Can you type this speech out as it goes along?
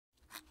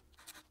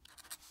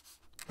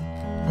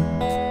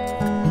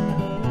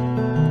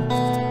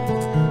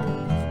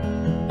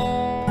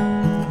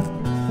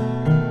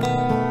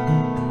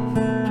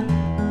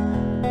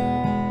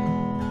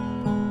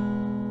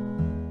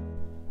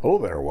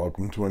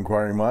Welcome to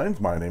Inquiring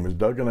Minds. My name is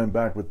Doug and I'm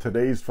back with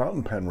today's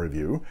fountain pen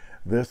review,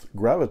 this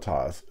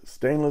Gravitas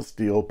stainless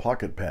steel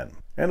pocket pen.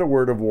 And a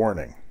word of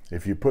warning,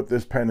 if you put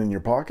this pen in your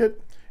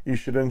pocket, you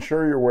should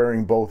ensure you're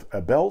wearing both a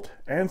belt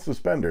and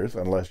suspenders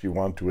unless you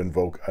want to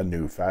invoke a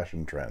new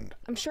fashion trend.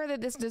 I'm sure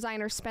that this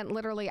designer spent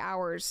literally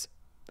hours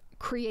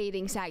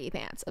creating saggy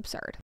pants.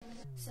 Absurd.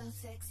 So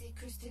sexy,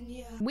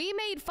 We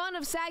made fun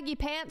of saggy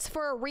pants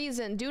for a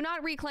reason. Do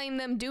not reclaim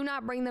them. Do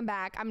not bring them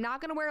back. I'm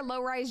not going to wear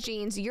low-rise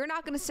jeans. You're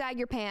not going to sag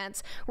your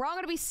pants. We're all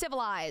going to be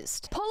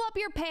civilized. Pull up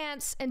your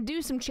pants and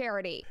do some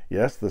charity.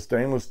 Yes, the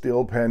stainless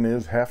steel pen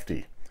is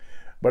hefty,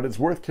 but it's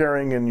worth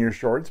carrying in your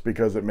shorts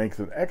because it makes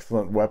an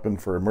excellent weapon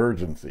for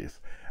emergencies,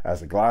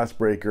 as a glass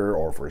breaker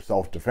or for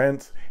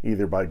self-defense,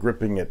 either by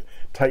gripping it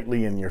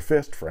tightly in your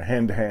fist for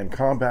hand-to-hand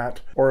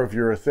combat, or if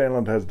your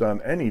assailant has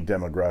done any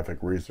demographic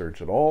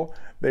research at all,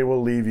 they will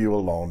leave you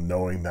alone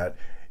knowing that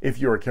if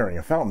you are carrying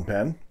a fountain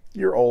pen,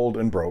 you're old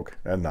and broke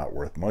and not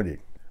worth mugging.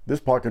 This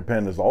pocket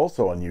pen is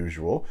also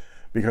unusual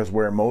because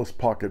where most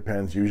pocket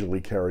pens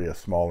usually carry a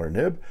smaller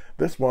nib,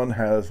 this one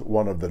has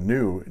one of the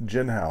new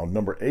Jinhao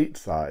No. 8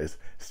 size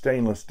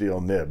stainless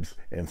steel nibs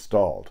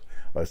installed.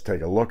 Let's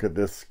take a look at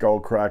this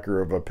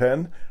skullcracker of a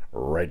pen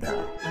right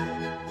now.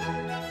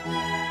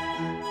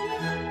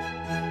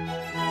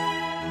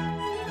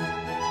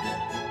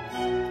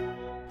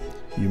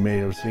 You may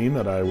have seen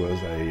that I was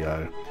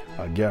a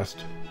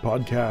guest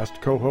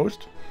podcast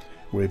co-host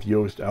with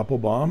Joost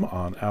Applebaum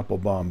on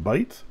Applebaum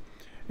Bites.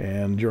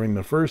 And during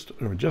the first,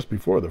 or just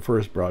before the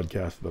first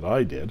broadcast that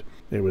I did,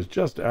 it was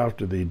just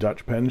after the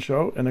Dutch Pen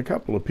Show, and a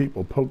couple of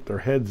people poked their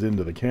heads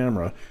into the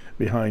camera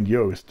behind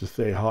Joost to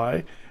say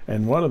hi,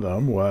 and one of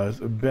them was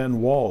Ben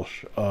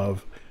Walsh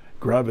of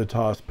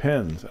Gravitas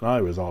Pens, and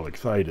I was all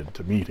excited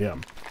to meet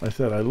him. I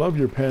said, I love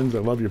your pens,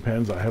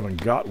 I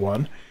haven't got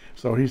one.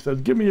 So he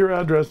said, give me your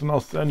address and I'll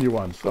send you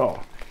one.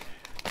 So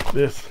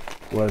this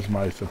was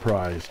my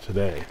surprise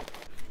today.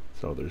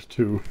 So there's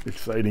two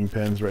exciting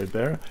pens right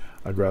there.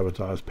 A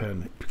Gravitas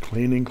pen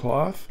cleaning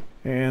cloth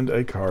and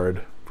a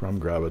card from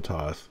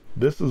Gravitas.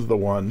 This is the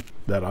one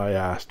that I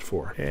asked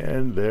for,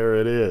 and there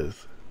it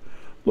is.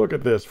 Look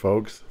at this,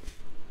 folks.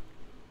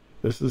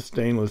 This is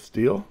stainless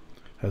steel,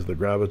 has the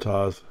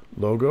Gravitas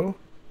logo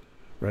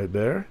right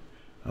there,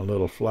 a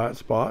little flat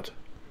spot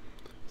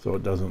so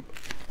it doesn't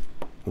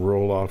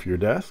roll off your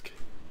desk.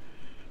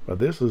 But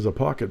this is a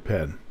pocket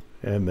pen,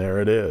 and there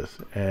it is.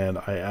 And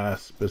I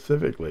asked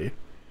specifically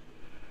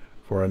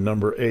for a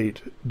No.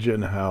 8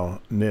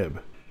 Jinhao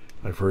nib.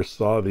 I first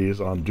saw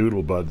these on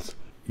Doodlebud's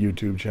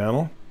YouTube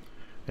channel,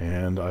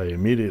 and I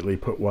immediately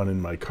put one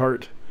in my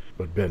cart,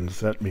 but Ben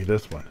sent me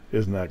this one.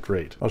 Isn't that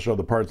great? I'll show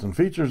the parts and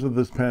features of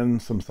this pen,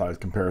 some size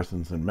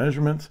comparisons and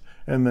measurements,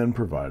 and then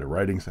provide a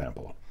writing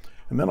sample.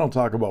 And then I'll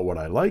talk about what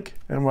I like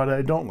and what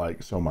I don't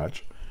like so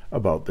much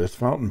about this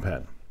fountain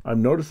pen.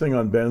 I'm noticing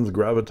on Ben's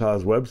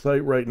Gravitas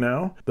website right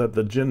now that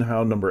the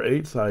Jinhao No.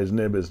 8 size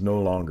nib is no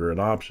longer an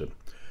option.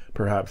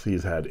 Perhaps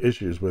he's had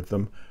issues with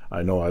them.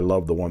 I know I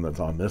love the one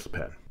that's on this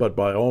pen. But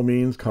by all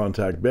means,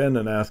 contact Ben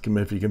and ask him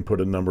if he can put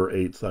a No.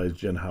 8 size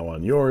Jinhao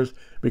on yours,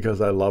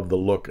 because I love the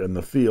look and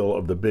the feel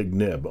of the big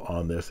nib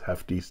on this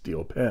hefty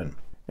steel pen.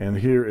 And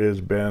here is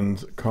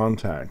Ben's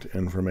contact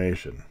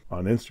information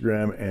on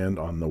Instagram and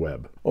on the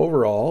web.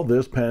 Overall,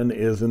 this pen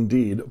is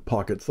indeed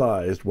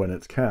pocket-sized when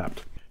it's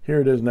capped. Here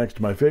it is next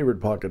to my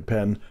favorite pocket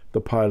pen,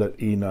 the Pilot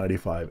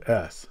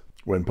E95S.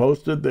 When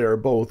posted, they are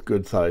both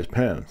good-sized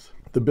pens.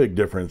 The big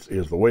difference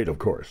is the weight, of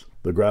course.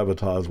 The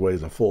Gravitas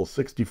weighs a full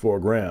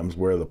 64 grams,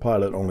 where the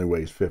Pilot only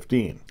weighs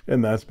 15.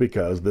 And that's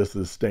because this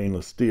is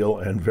stainless steel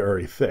and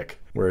very thick,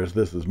 whereas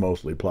this is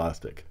mostly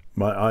plastic.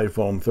 My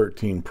iPhone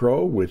 13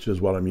 Pro, which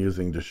is what I'm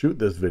using to shoot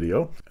this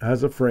video,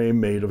 has a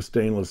frame made of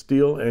stainless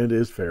steel and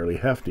is fairly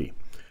hefty.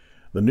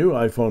 The new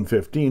iPhone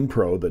 15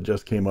 Pro that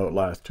just came out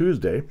last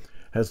Tuesday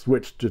has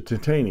switched to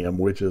titanium,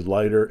 which is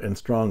lighter and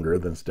stronger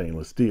than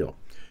stainless steel.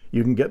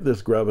 You can get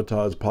this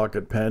Gravitas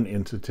pocket pen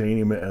in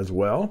titanium as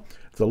well.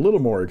 It's a little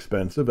more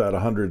expensive at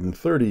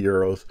 130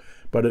 euros,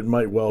 but it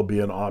might well be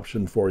an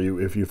option for you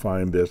if you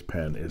find this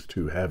pen is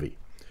too heavy.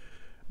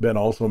 Ben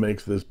also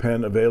makes this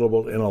pen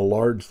available in a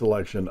large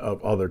selection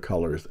of other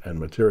colors and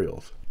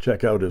materials.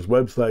 Check out his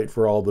website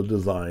for all the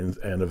designs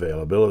and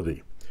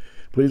availability.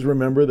 Please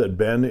remember that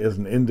Ben is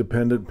an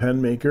independent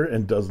pen maker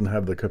and doesn't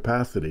have the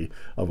capacity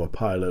of a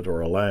Pilot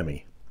or a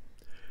Lamy.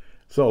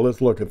 So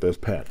let's look at this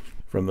pen.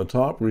 From the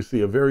top, we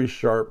see a very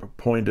sharp,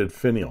 pointed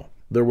finial.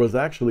 There was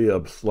actually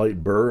a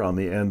slight burr on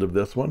the end of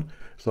this one,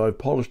 so I've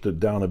polished it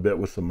down a bit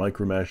with some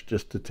micromesh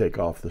just to take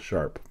off the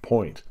sharp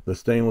point. The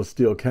stainless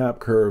steel cap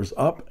curves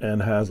up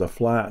and has a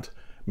flat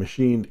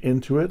machined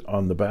into it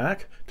on the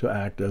back to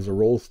act as a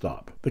roll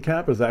stop. The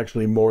cap is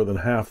actually more than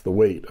half the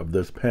weight of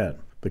this pen.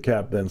 The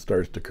cap then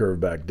starts to curve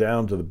back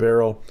down to the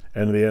barrel,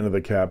 and the end of the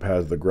cap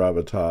has the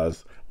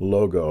Gravitas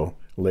logo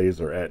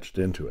laser etched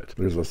into it.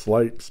 There's a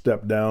slight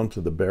step down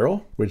to the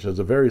barrel, which has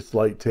a very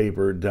slight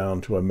taper down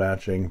to a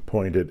matching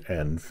pointed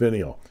end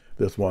finial.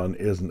 This one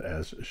isn't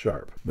as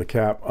sharp. The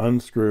cap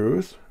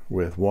unscrews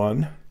with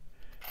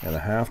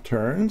 1.5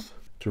 turns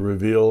to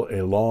reveal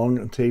a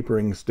long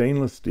tapering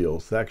stainless steel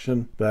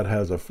section that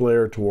has a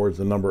flare towards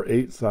the number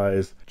 8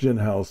 size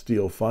Jinhao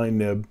steel fine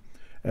nib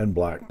and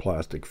black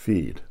plastic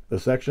feed. The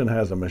section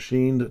has a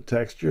machined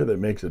texture that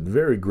makes it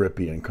very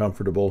grippy and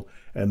comfortable,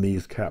 and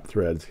these cap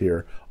threads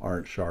here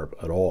aren't sharp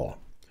at all.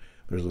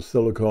 There's a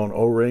silicone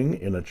O-ring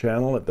in a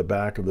channel at the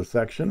back of the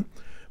section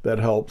that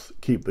helps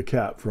keep the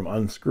cap from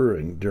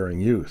unscrewing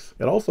during use.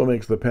 It also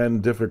makes the pen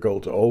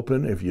difficult to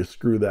open if you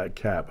screw that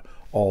cap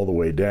all the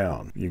way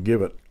down. You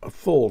give it a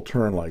full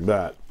turn like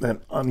that, then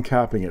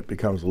uncapping it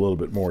becomes a little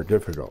bit more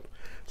difficult.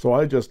 So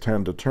I just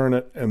tend to turn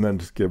it and then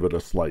just give it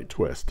a slight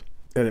twist,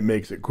 and it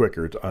makes it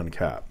quicker to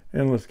uncap.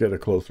 And let's get a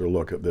closer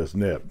look at this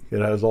nib.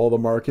 It has all the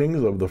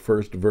markings of the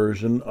first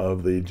version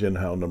of the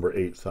Jinhao number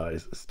 8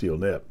 size steel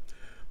nib.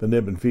 The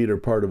nib and feed are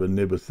part of a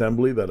nib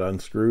assembly that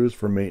unscrews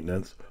for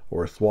maintenance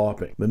or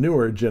swapping. The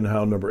newer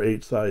Jinhao number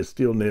 8 size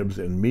steel nibs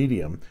in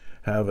medium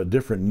have a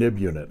different nib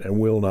unit and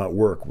will not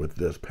work with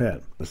this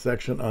pen. The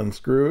section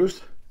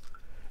unscrews,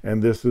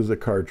 and this is a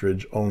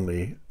cartridge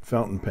only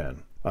fountain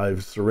pen.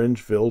 I've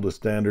syringe filled a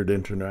standard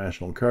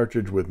international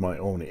cartridge with my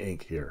own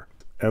ink here.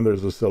 And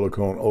there's a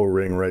silicone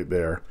O-ring right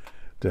there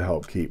to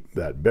help keep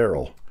that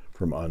barrel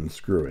from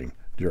unscrewing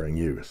during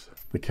use.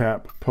 The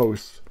cap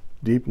posts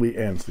deeply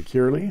and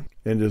securely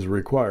and is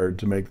required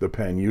to make the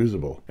pen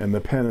usable, and the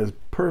pen is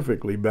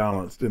perfectly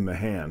balanced in the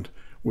hand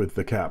with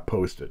the cap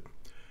posted.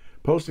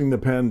 Posting the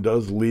pen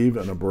does leave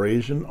an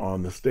abrasion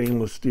on the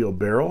stainless steel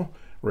barrel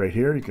right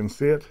here, you can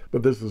see it,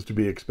 but this is to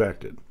be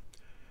expected.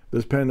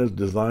 This pen is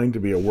designed to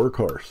be a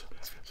workhorse,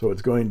 so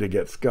it's going to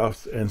get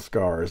scuffs and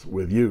scars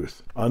with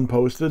use.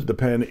 Unposted, the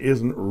pen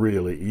isn't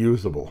really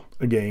usable,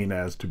 again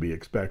as to be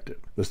expected.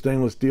 The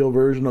stainless steel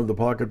version of the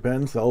pocket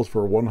pen sells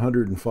for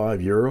 105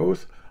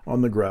 euros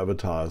on the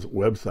Gravitas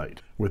website,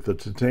 with the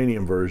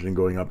titanium version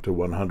going up to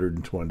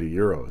 120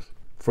 euros.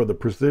 For the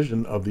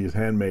precision of these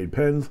handmade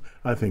pens,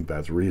 I think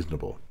that's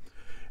reasonable.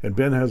 And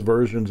Ben has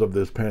versions of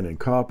this pen in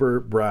copper,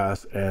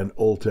 brass, and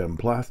Ultem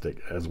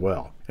plastic as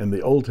well. And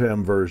the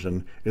Ultem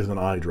version is an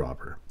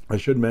eyedropper. I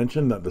should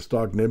mention that the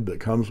stock nib that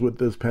comes with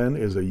this pen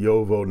is a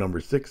Jowo number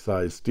 6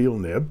 size steel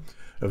nib,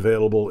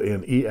 available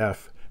in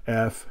EF,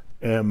 F,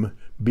 M,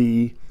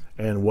 B,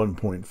 and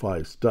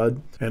 1.5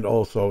 stud, and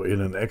also in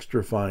an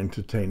extra fine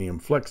titanium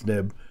flex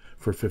nib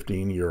for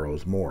 15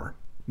 euros more.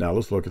 Now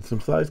let's look at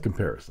some size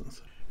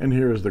comparisons. And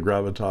here is the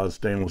Gravitas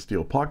stainless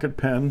steel pocket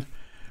pen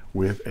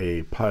with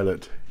a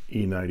Pilot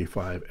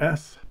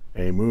E95S,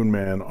 a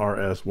Moonman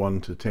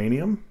RS1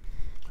 titanium,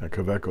 a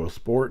Kaweco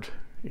Sport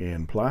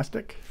in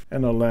plastic,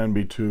 and a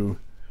Lanby 2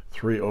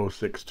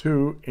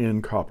 3062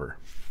 in copper.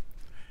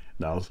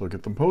 Now let's look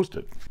at them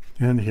posted.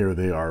 And here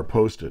they are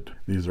posted.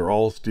 These are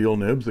all steel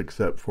nibs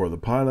except for the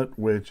Pilot,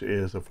 which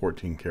is a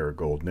 14 karat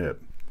gold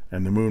nib.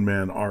 And the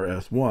Moonman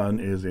RS1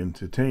 is in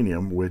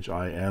titanium, which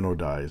I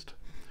anodized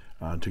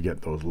to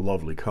get those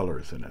lovely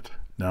colors in it.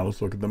 Now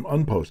let's look at them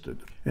unposted.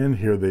 And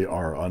here they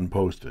are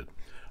unposted.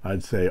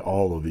 I'd say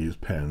all of these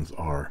pens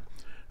are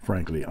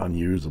frankly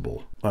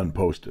unusable,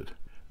 unposted.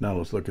 Now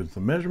let's look at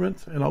some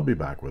measurements, and I'll be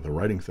back with a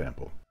writing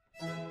sample.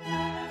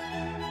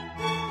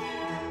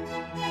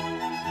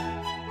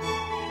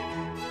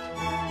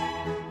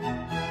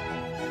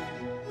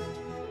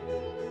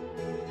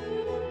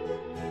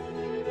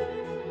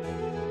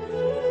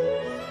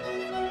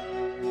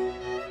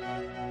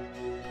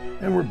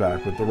 And we're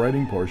back with the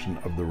writing portion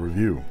of the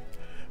review.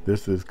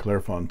 This is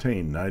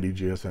Clairefontaine 90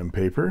 GSM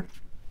paper,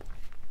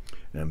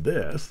 and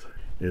this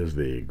is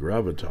the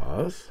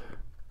Gravitas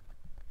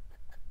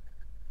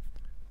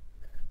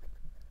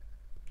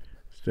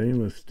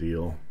stainless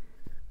steel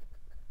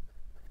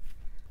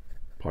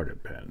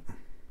pocket pen,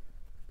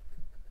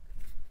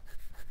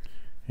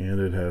 and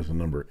it has a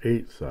number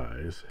 8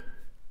 size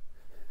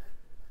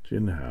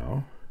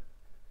Jinhao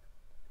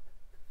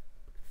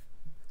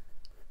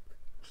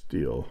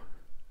steel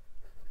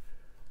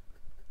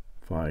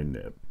fine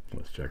nib.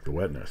 Let's check the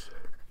wetness.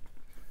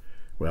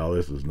 Well,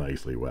 this is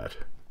nicely wet,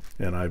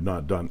 and I've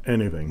not done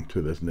anything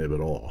to this nib at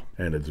all,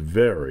 and it's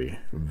very,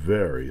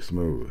 very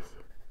smooth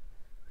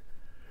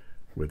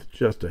with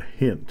just a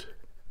hint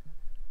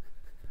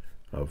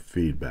of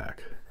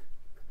feedback,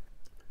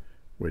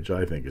 which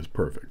I think is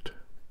perfect.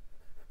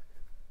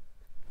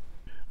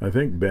 I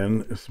think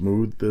Ben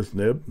smoothed this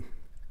nib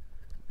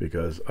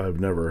because I've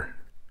never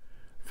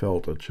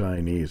felt a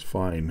Chinese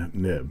fine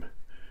nib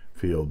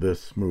feel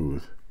this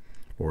smooth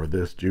or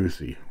this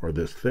juicy or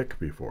this thick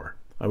before.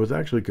 I was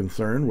actually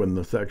concerned when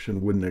the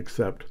section wouldn't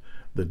accept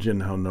the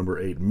Jinhao number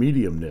 8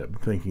 medium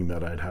nib, thinking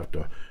that I'd have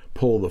to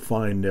pull the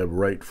fine nib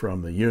right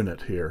from the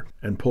unit here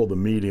and pull the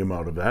medium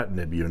out of that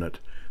nib unit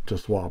to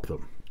swap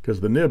them,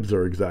 because the nibs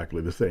are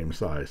exactly the same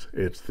size.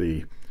 It's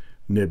the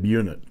nib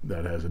unit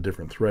that has a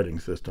different threading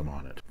system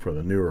on it for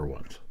the newer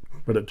ones.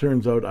 But it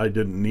turns out I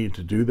didn't need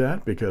to do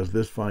that because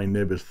this fine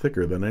nib is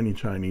thicker than any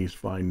Chinese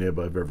fine nib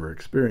I've ever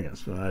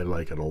experienced, and I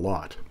like it a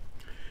lot.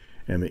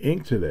 And the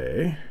ink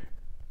today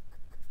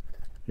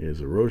is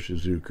a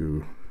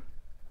Roshizuku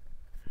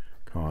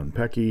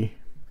Konpeki,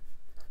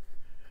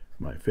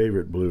 my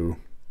favorite blue,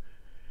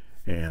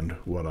 and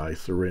what I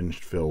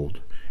syringed filled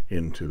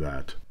into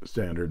that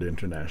standard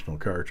international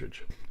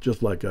cartridge,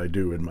 just like I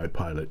do in my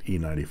Pilot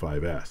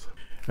E95S.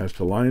 As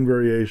to line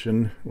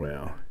variation,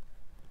 well,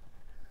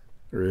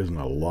 there isn't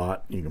a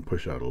lot. You can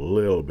push out a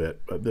little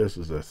bit, but this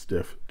is a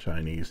stiff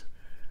Chinese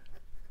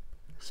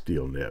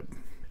steel nib.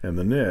 And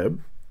the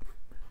nib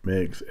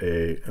makes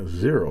a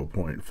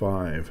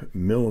 0.5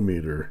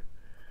 millimeter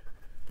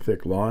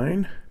thick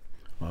line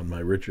on my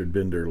Richard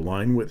Binder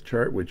line width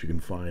chart, which you can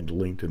find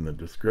linked in the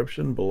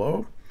description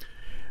below,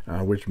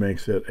 which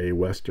makes it a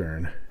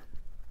Western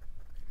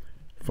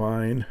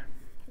fine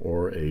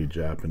or a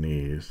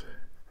Japanese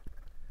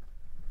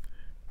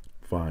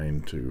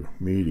fine to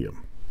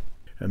medium.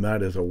 And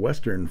that is a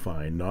Western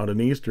fine, not an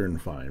Eastern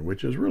fine,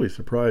 which is really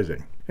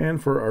surprising.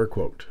 And for our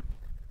quote: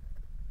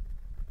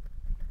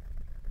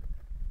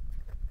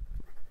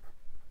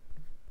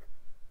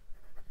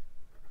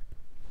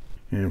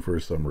 and for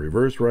some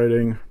reverse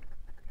writing,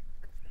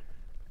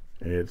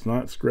 it's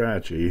not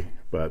scratchy,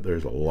 but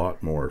there's a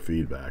lot more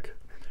feedback.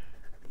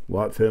 A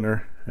lot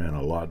thinner and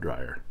a lot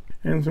drier.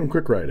 And some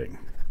quick writing.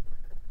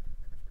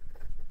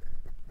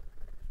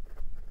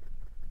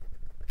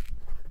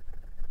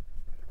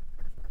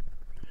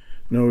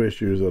 No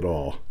issues at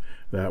all.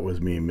 That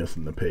was me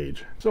missing the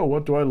page. So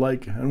what do I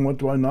like and what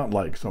do I not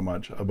like so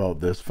much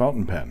about this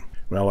fountain pen?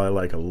 Well, I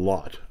like a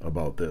lot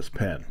about this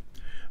pen.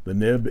 The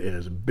nib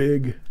is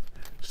big,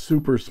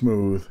 super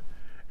smooth,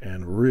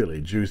 and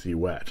really juicy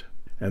wet.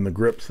 And the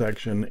grip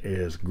section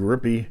is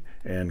grippy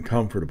and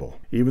comfortable.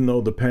 Even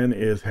though the pen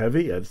is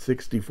heavy at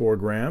 64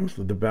 grams,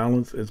 the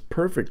balance is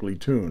perfectly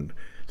tuned,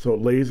 so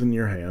it lays in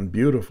your hand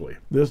beautifully.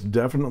 This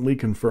definitely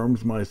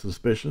confirms my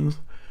suspicions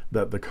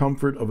that the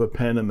comfort of a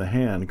pen in the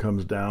hand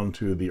comes down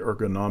to the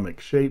ergonomic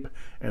shape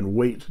and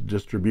weight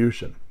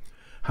distribution.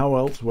 How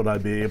else would I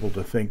be able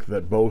to think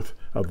that both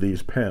of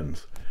these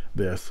pens,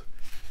 this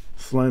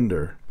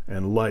slender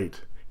and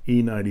light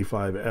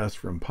E95S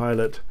from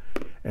Pilot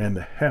and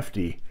the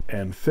hefty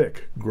and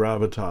thick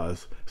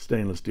Gravitas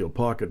stainless steel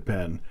pocket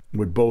pen,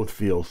 would both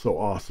feel so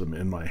awesome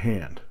in my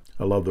hand?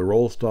 I love the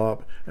roll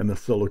stop and the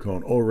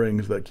silicone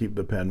O-rings that keep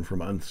the pen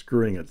from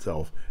unscrewing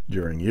itself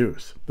during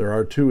use. There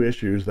are two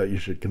issues that you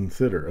should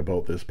consider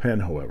about this pen,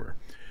 however.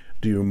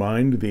 Do you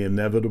mind the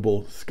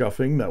inevitable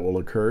scuffing that will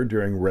occur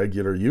during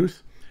regular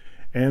use,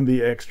 and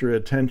the extra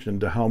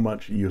attention to how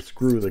much you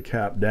screw the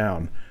cap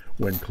down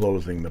when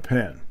closing the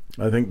pen?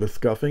 I think the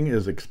scuffing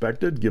is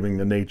expected, given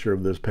the nature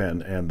of this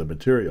pen and the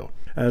material.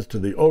 As to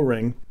the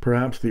O-ring,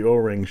 perhaps the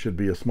O-ring should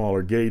be a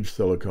smaller gauge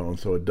silicone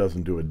so it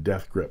doesn't do a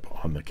death grip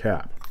on the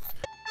cap.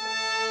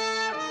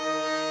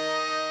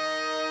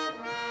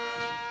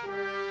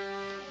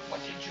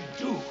 What did you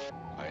do?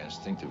 I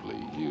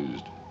instinctively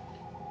used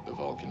the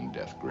Vulcan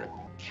death grip.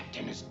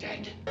 Captain is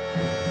dead.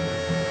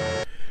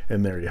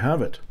 And there you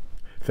have it.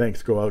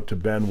 Thanks go out to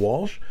Ben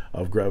Walsh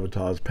of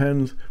Gravitas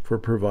Pens for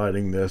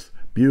providing this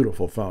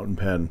beautiful fountain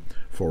pen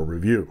for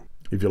review.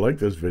 If you like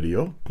this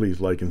video,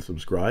 please like and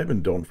subscribe,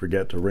 and don't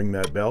forget to ring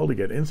that bell to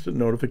get instant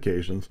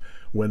notifications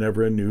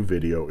whenever a new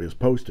video is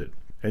posted.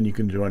 And you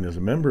can join as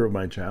a member of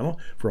my channel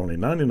for only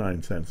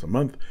 99 cents a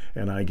month,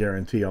 and I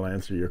guarantee I'll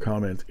answer your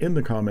comments in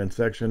the comment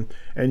section,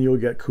 and you'll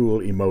get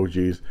cool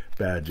emojis,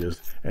 badges,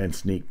 and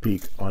sneak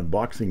peek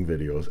unboxing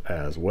videos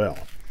as well.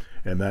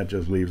 And that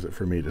just leaves it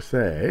for me to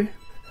say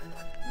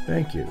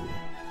thank you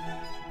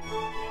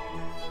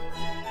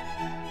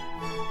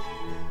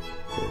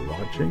for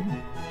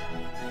watching.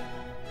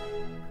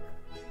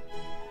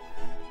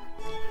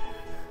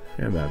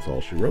 And that's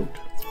all she wrote.